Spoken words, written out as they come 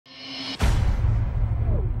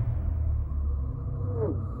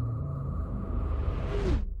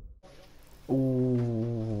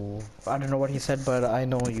I don't know what he said, but I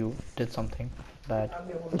know you did something bad.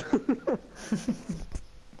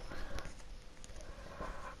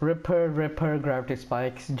 Ripper, gravity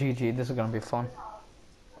spikes, GG, this is gonna be fun.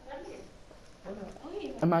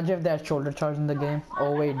 Imagine if they had shoulder charge in the game.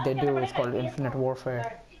 Oh wait, they do, it's called Infinite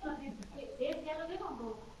Warfare.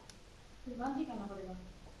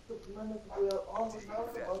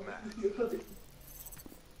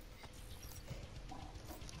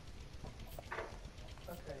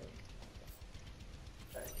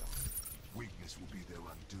 Weakness will be their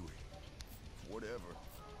undoing. Whatever.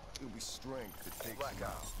 It'll be strength that takes them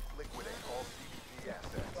out. Liquidate all CBP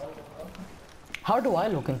assets. How do I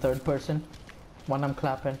look in third person when I'm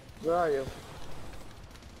clapping? Where are you?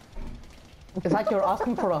 It's like you're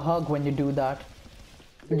asking for a hug when you do that.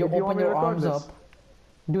 You open your arms up.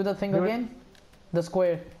 Do the thing again. The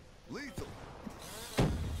square. Lethal.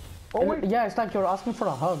 Oh, wait. Yeah, it's like you're asking for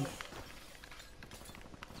a hug.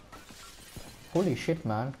 Holy shit,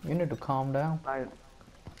 man. You need to calm down.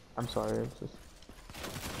 I'm sorry. It's just...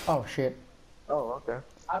 Oh shit. Oh, okay.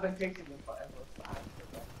 I've been chasing them forever.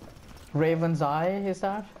 Raven's Eye, is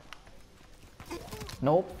that?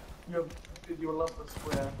 Nope. You love the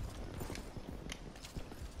square.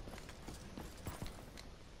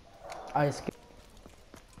 I escaped.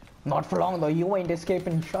 Not for long though, you ain't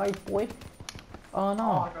escaping shite, boy. Oh no.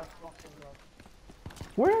 Oh, I got fucking gun.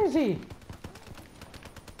 Where is he?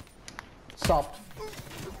 Stop.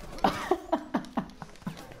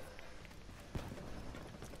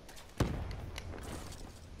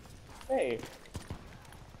 Hey.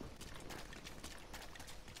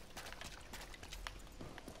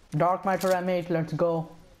 Dark Matter M8, let's go.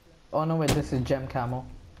 Oh no wait, this is gem camo.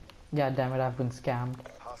 Yeah, damn it, I've been scammed.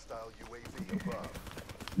 Hostile UAV above.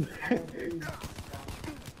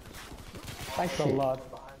 Thanks a lot.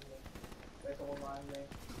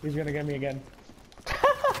 He's gonna get me again.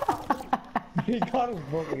 He got us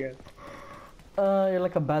both again. You're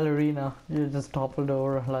like a ballerina. You just toppled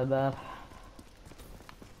over like that.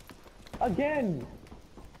 Again!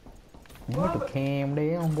 You need to calm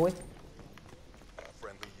down, boy.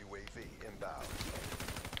 Friendly UAV inbound.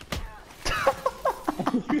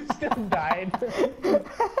 You still died.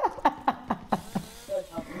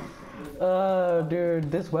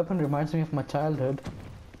 Dude, this weapon reminds me of my childhood.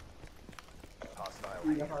 Hostile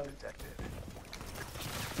radar detected.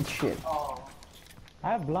 Shit. Oh,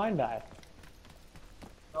 I have blind eye.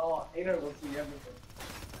 no, hater will see everything.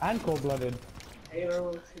 And cold-blooded. Hater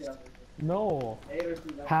will see everything. No. Haters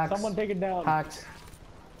do that. Hacks. Someone take it down. Hacks.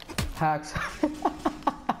 Hacks. Be advised.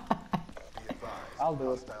 I'll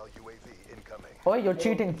do it. Hostile UAV incoming. Oh, you're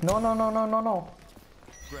cheating. No.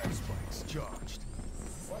 Grab spikes charged.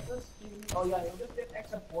 What's this? Oh yeah, you just get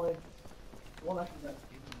extra point. You won't have to do that.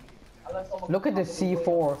 Unless someone Look at this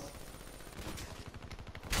C4.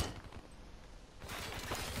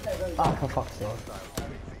 Ah, for fuck's sake. Hostile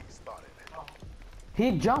UAV spotted.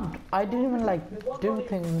 He jumped. I didn't even like do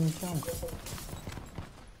anything when he jumped.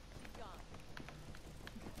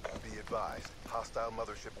 Be advised. Hostile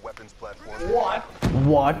mothership weapons platform. What?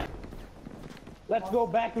 What? Let's go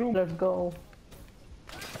back room. Let's go.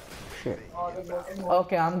 Shit. Inbound.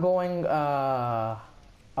 Okay, I'm going, shit, I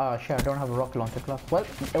don't have a rocket launcher class. Well,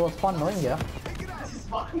 it was fun knowing you.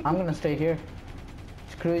 I'm gonna stay here.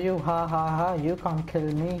 Screw you, ha ha ha, you can't kill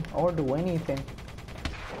me or do anything.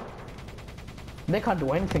 They can't do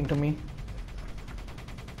anything to me.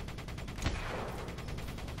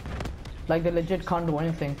 Like, they legit can't do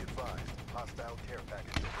anything. Be advised. Hostile care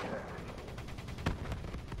package overhead.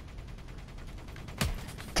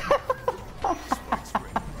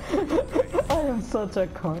 I am such a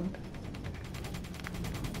cunt.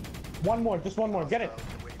 One more, just one more. Get it.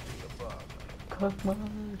 Hostile UAV above.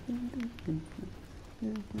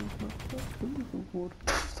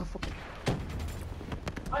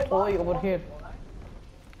 Oi, over here.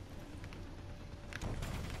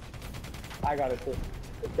 I got it too.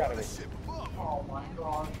 It's gotta be. Ship above. Oh my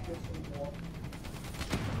god, this is more.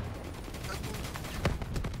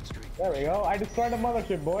 There we go. I destroyed a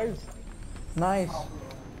mothership, boys. Nice.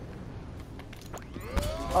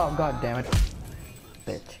 Oh, god damn it.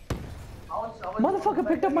 Bitch. Motherfucker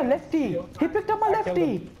picked up my lefty. He picked up my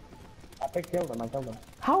lefty. I killed him. I killed him.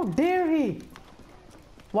 How dare he?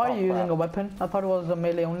 Why are you using a weapon? I thought it was a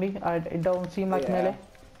melee only. It don't seem like melee.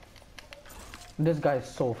 This guy is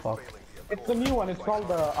so fucked. It's the new one. It's called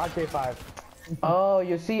the RK5. Oh,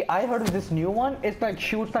 you see, I heard of this new one. It's like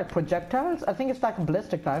shoots like projectiles. I think it's like a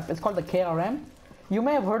ballistic knife. It's called the KRM. You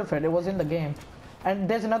may have heard of it. It was in the game. And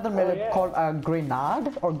there's another melee called a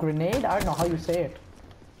grenade or grenade. I don't know how you say it.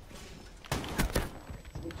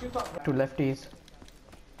 To lefties.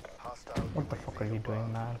 Hostile What the fuck are you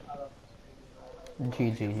doing, man?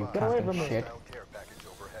 GG, you Get away capping from me. shit. Care package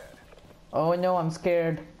overhead. Oh no, I'm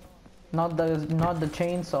scared. Not the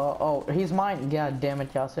chainsaw. Oh, he's mine. Yeah, damn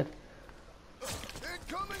it, Yasir.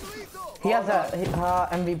 Incoming lethal! He has a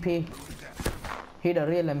MVP. He the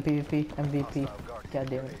real MVP. God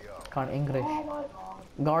damn it. Can't English.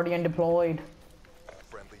 Guardian deployed.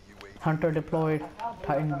 Friendly UAV. Hunter deployed.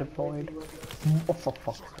 Titan deployed. Oh, for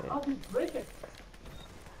fuck's sake. How do you break it?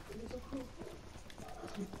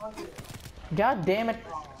 God damn it.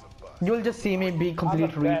 You'll just see me be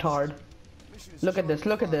complete I'm the best. retard. Look at this,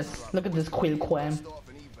 look at this. Look at this quill quam. Off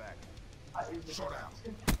an evac. Shut out.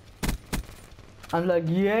 I'm like,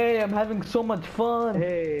 yay, I'm having so much fun.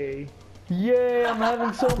 Hey. Yay, I'm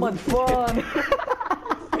having so much fun.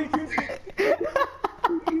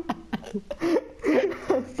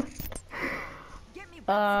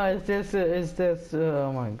 Is this,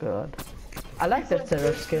 oh my god. I like that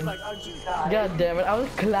Seraph skin. God damn it, I was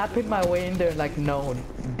clapping my way in there like, no,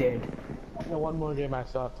 dead. Yeah, one more game I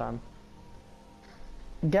still have time.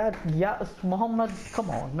 God, yeah, Muhammad, come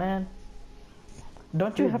on, man.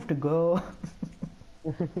 Don't you have to go?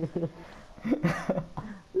 Dude,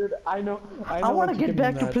 I know I want to what you get can,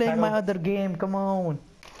 back to playing my title- other game, come on.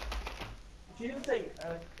 She didn't say,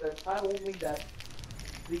 I won't make that.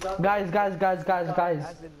 We got Guys,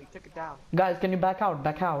 As in, we took it down. Guys, can you back out?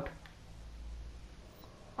 Back out.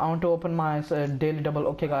 I want to open my daily double.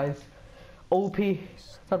 Okay, guys. OP.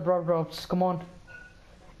 Sub drop drops. Come on.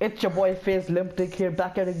 It's your boy Phase Limptic here,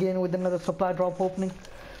 back at again with another supply drop opening.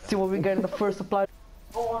 See what we get in the first supply.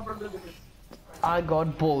 Oh, I'm from the I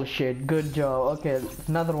got bullshit. Good job. Okay,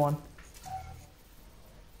 another one.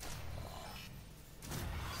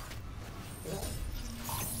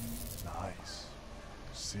 Nice.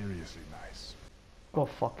 Seriously nice. Go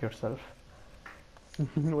fuck yourself.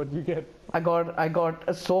 What'd you get? I got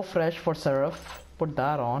a So Fresh for Seraph. Put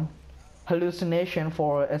that on. Hallucination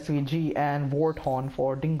for SVG and Warthorn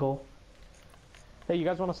for Dingo. Hey, you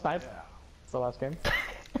guys want to snipe? It's the last game.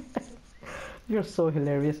 You're so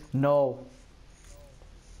hilarious. No.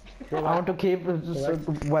 I want to keep,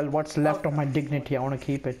 well, what's left of my dignity, I want to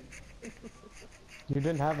keep it. You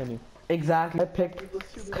didn't have any. Exactly. I picked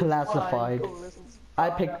classified. I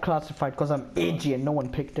picked classified because I'm edgy and no one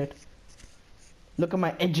picked it. Look at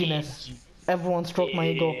my edginess. Everyone stroke my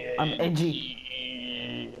ego. I'm edgy.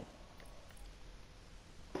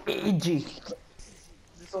 Edgy.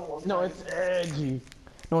 No, it's edgy.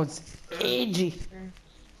 No, it's edgy.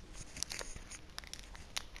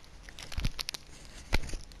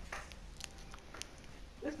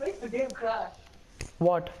 This makes the game crash.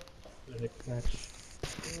 What?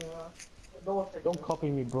 Don't copy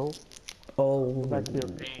me, bro. Oh. Back to your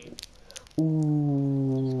pain.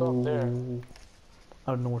 Ooh. Stop there.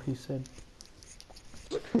 I don't know what he said.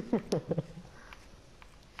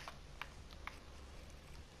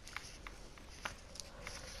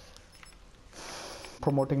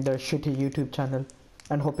 Promoting their shitty YouTube channel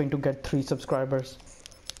and hoping to get 3 subscribers.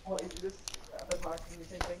 Oh, is this the marketing the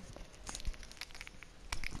same thing?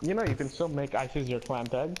 You know you can still make ISIS your clan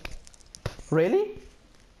tag. Really?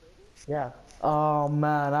 Yeah. Oh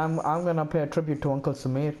man, I'm gonna pay a tribute to Uncle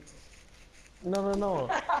Samir. No.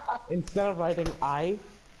 Instead of writing I,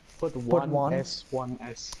 put one. 1S,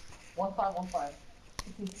 1S. 1515.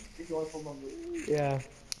 If you want full number. Yeah.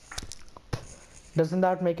 Doesn't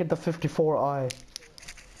that make it the 54i?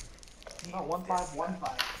 No,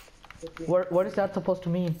 1515. What is that supposed to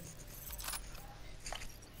mean?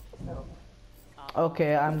 No.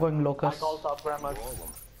 Okay, I'm going locust. All of them.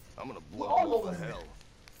 I'm gonna blow All them of to them. hell.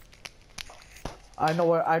 I know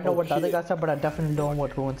what the other guy said, but I definitely don't know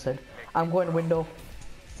what Ruin said. I'm going window.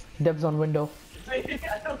 Devs on window.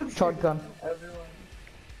 Shotgun. Everyone.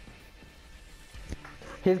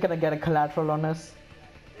 He's gonna get a collateral on us.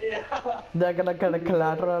 Yeah. They're gonna get a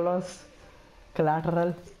collateral on us.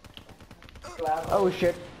 Collateral. Oh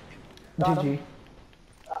shit. GG.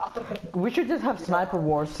 We should just have sniper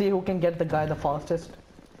wars. See who can get the guy the fastest.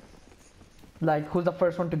 Like who's the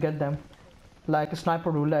first one to get them. Like a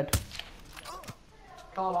sniper roulette.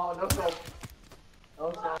 Come on, no go.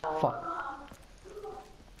 No go. Fuck.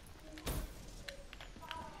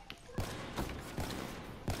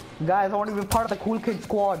 Guys, I want to be part of the cool kid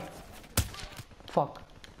squad. Fuck.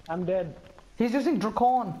 I'm dead. He's using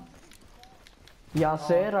Dracon.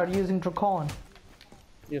 Yasser, are you using Dracon?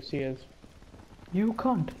 Yes, he is. You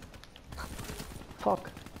can't. Fuck.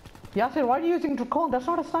 Yasser, why are you using Dracon? That's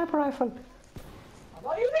not a sniper rifle. I'm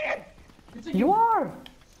not using it! You are!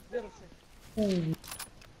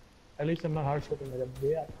 At least I'm not hard shooting like a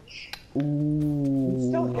bitch. Ooh.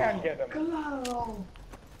 Still can't get him. Collateral!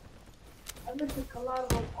 I missed the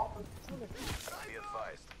collateral off of Be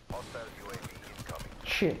advised. Hostile UAV incoming.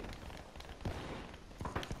 Shit.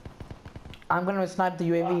 I'm gonna snipe the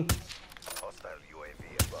UAV. Hostile UAV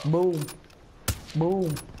above. Boom.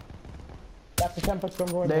 Boom. That's the tempest from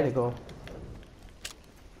going There you go.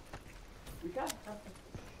 We got the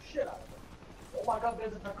shit out of it. Oh my god,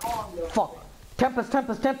 there's a Takan, yo. Fuck. Tempest,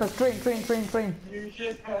 Tempest, Tempest. Train. You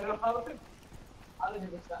shit, I didn't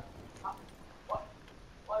even stop. What?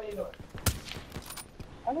 What are you doing?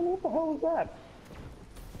 I don't know what the hell was that.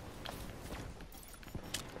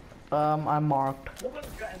 I'm marked. Nobody's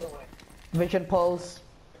got in the way. Vision pulse.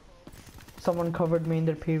 Someone covered me in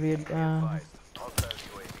their period. Advised. Hostile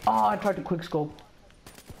UAV. Oh, I tried to quick scope.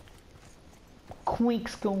 Quick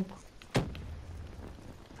scope.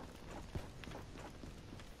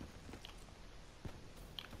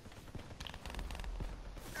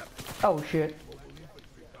 Oh shit.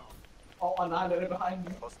 Oh, annihilator behind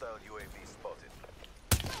me. Hostile UAV spotted.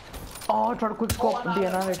 Oh, I tried to quick scope the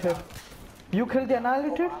annihilator. You killed the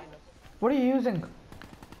annihilator? What are you using?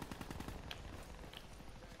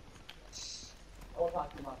 I won't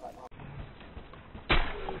talk too much right now.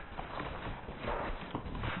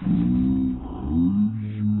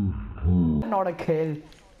 Not a kill.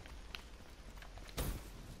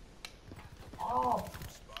 Oh,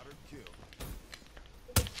 Spotter kill.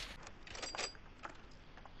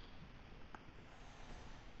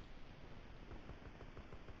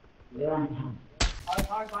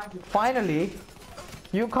 Finally,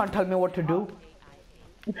 you can't tell me what to do.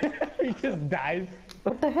 He just dies.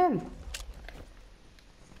 What the hell?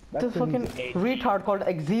 That's This fucking retard called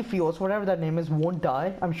Exiphios, whatever that name is, won't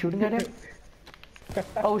die. I'm shooting at him.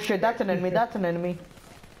 Oh shit, that's an enemy, that's an enemy.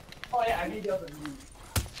 oh yeah, I need the other move.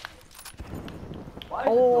 Why is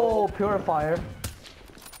Oh, purifier.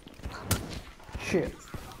 Shit.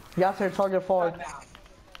 Yasser, it's all your fault. it down?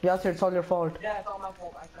 Yasser, it's all your fault. Yeah, it's all my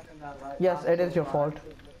fault. I second that, right? Yes, it is your fault.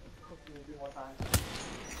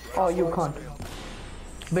 Oh, you can't.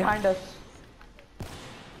 Behind us.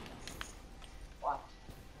 What?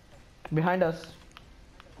 Behind us.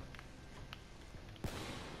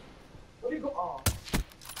 Where do you go? Oh.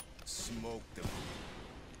 Smoke them.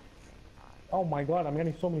 Oh my god, I'm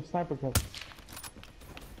getting so many sniper kills.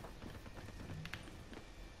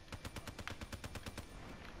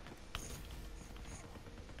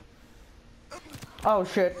 Oh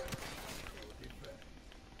shit.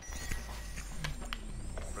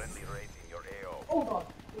 Friendly rating your AO. Oh god.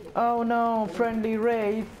 Oh no, friendly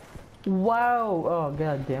raid. Wow. Oh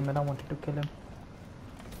god damn it, I wanted to kill him.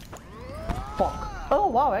 Fuck. Oh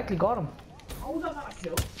wow, I actually got him. How was that not a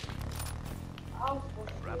kill? How was supposed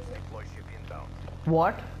to Raps deploy ship inbound.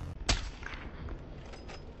 What?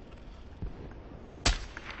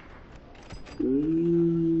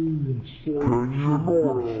 Can you not steal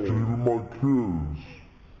my kills?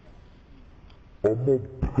 I'm a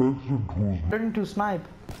peasant who's Learning to snipe.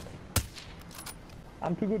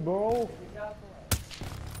 I'm too good, bro.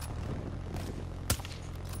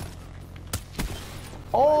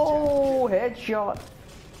 Oh, headshot.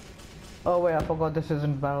 Oh wait, I forgot this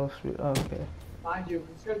isn't Battlefield. Okay. Mind you,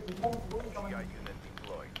 it's good. There's more moving coming. GI unit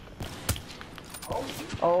deployed. Oh,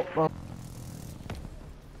 Oh, oh.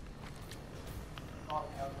 oh,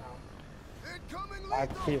 hell no. Incoming I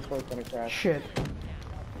see his first gonna crash. Shit.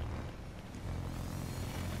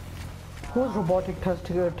 Whose robotic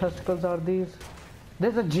testicles are these?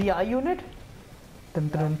 There's a GI unit?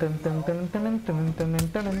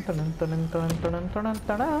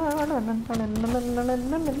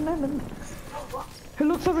 He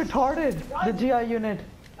looks so retarded, the GI unit.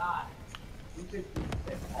 Die. You take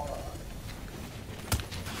all of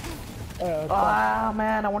it. Ah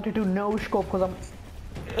man, I wanted to no scope because I'm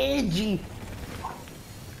edgy.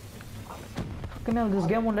 Fucking hell, this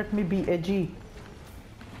game won't let me be edgy.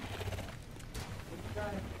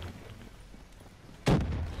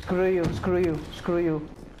 Screw you, screw you, screw you.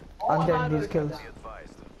 I'm getting these kills. Be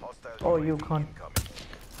advised. Hostile Oh, you UAV can't. incoming.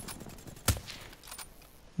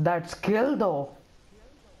 That skill though.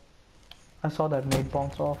 I saw that nade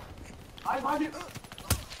bounce off. I mind you.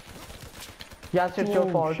 Yes, it's your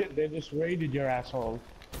Oh, fault. shit, they just raided your asshole.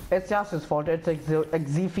 It's Yas's fault. It's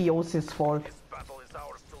Exiphios' fault. This battle is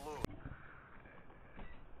ours to lose.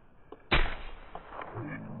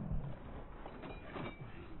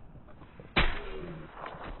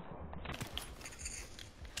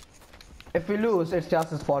 If we lose, it's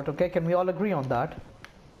Yas's fault, okay? Can we all agree on that?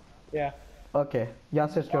 Yeah. Okay,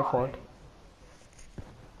 Yas, it's your fault.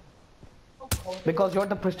 Because you're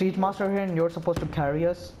the prestige master here and you're supposed to carry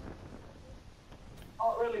us.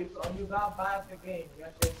 Oh, really? So you got bad at the game.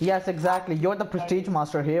 Yes, exactly. You're the prestige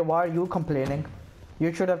master here. Why are you complaining?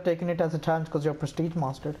 You should have taken it as a challenge because you're prestige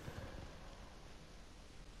master.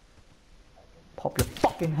 pop your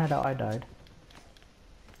fucking head out. I died.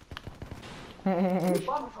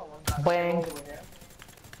 Bang.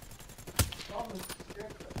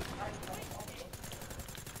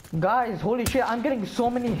 Guys, holy shit, I'm getting so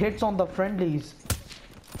many hits on the friendlies.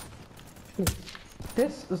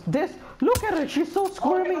 This, look at her, she's so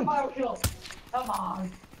squirmy. Come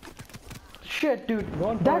on. Shit, dude,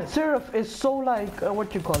 that Seraph is so like,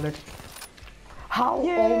 what you call it? How?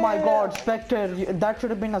 Yeah. Oh my god, Spectre, that should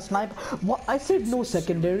have been a sniper. What? I said no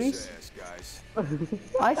secondaries.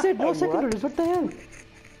 I said no secondaries, what the hell?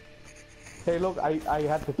 Hey, look, I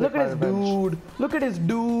had to take Look my at his revenge. dude. Look at his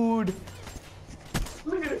dude.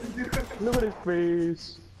 Look at this dude. Look at his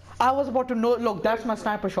face. I was about to know. Look, that's my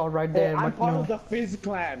sniper shot right there. I'm But part no. of the Fizz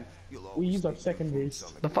clan. We use our secondaries.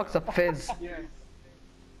 The fuck's a fizz? Yeah.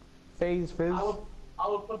 Fizz. I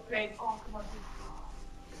will put paint. Oh, come on,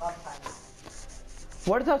 dude. Last time.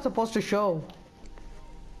 What is that supposed to show?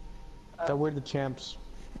 That we're the champs.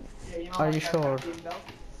 Yeah, you know Are how you that sure? team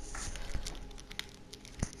does?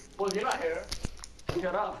 Well, you're not here.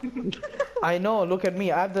 Shut up. I know. Look at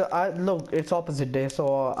me. Look. It's opposite day,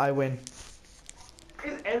 so I win.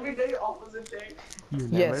 Is every day opposite day? You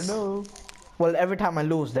Yes. never know. Well, every time I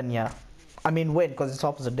lose, then yeah. I mean win, cause it's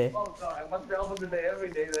opposite day. Oh god, I must be opposite day every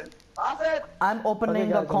day then. That's it! I'm opening Okay,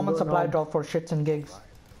 the guys, I'm common going supply home. drop for shits and gigs.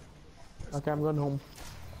 Okay, I'm going home.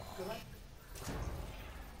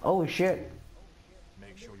 Oh shit.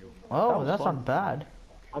 Make sure you Oh, was that's fun. not bad.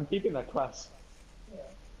 I'm keeping that class.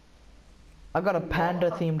 I got a panda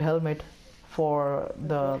themed helmet for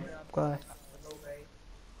the guy.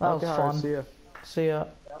 That was Okay, fun. see ya. See ya.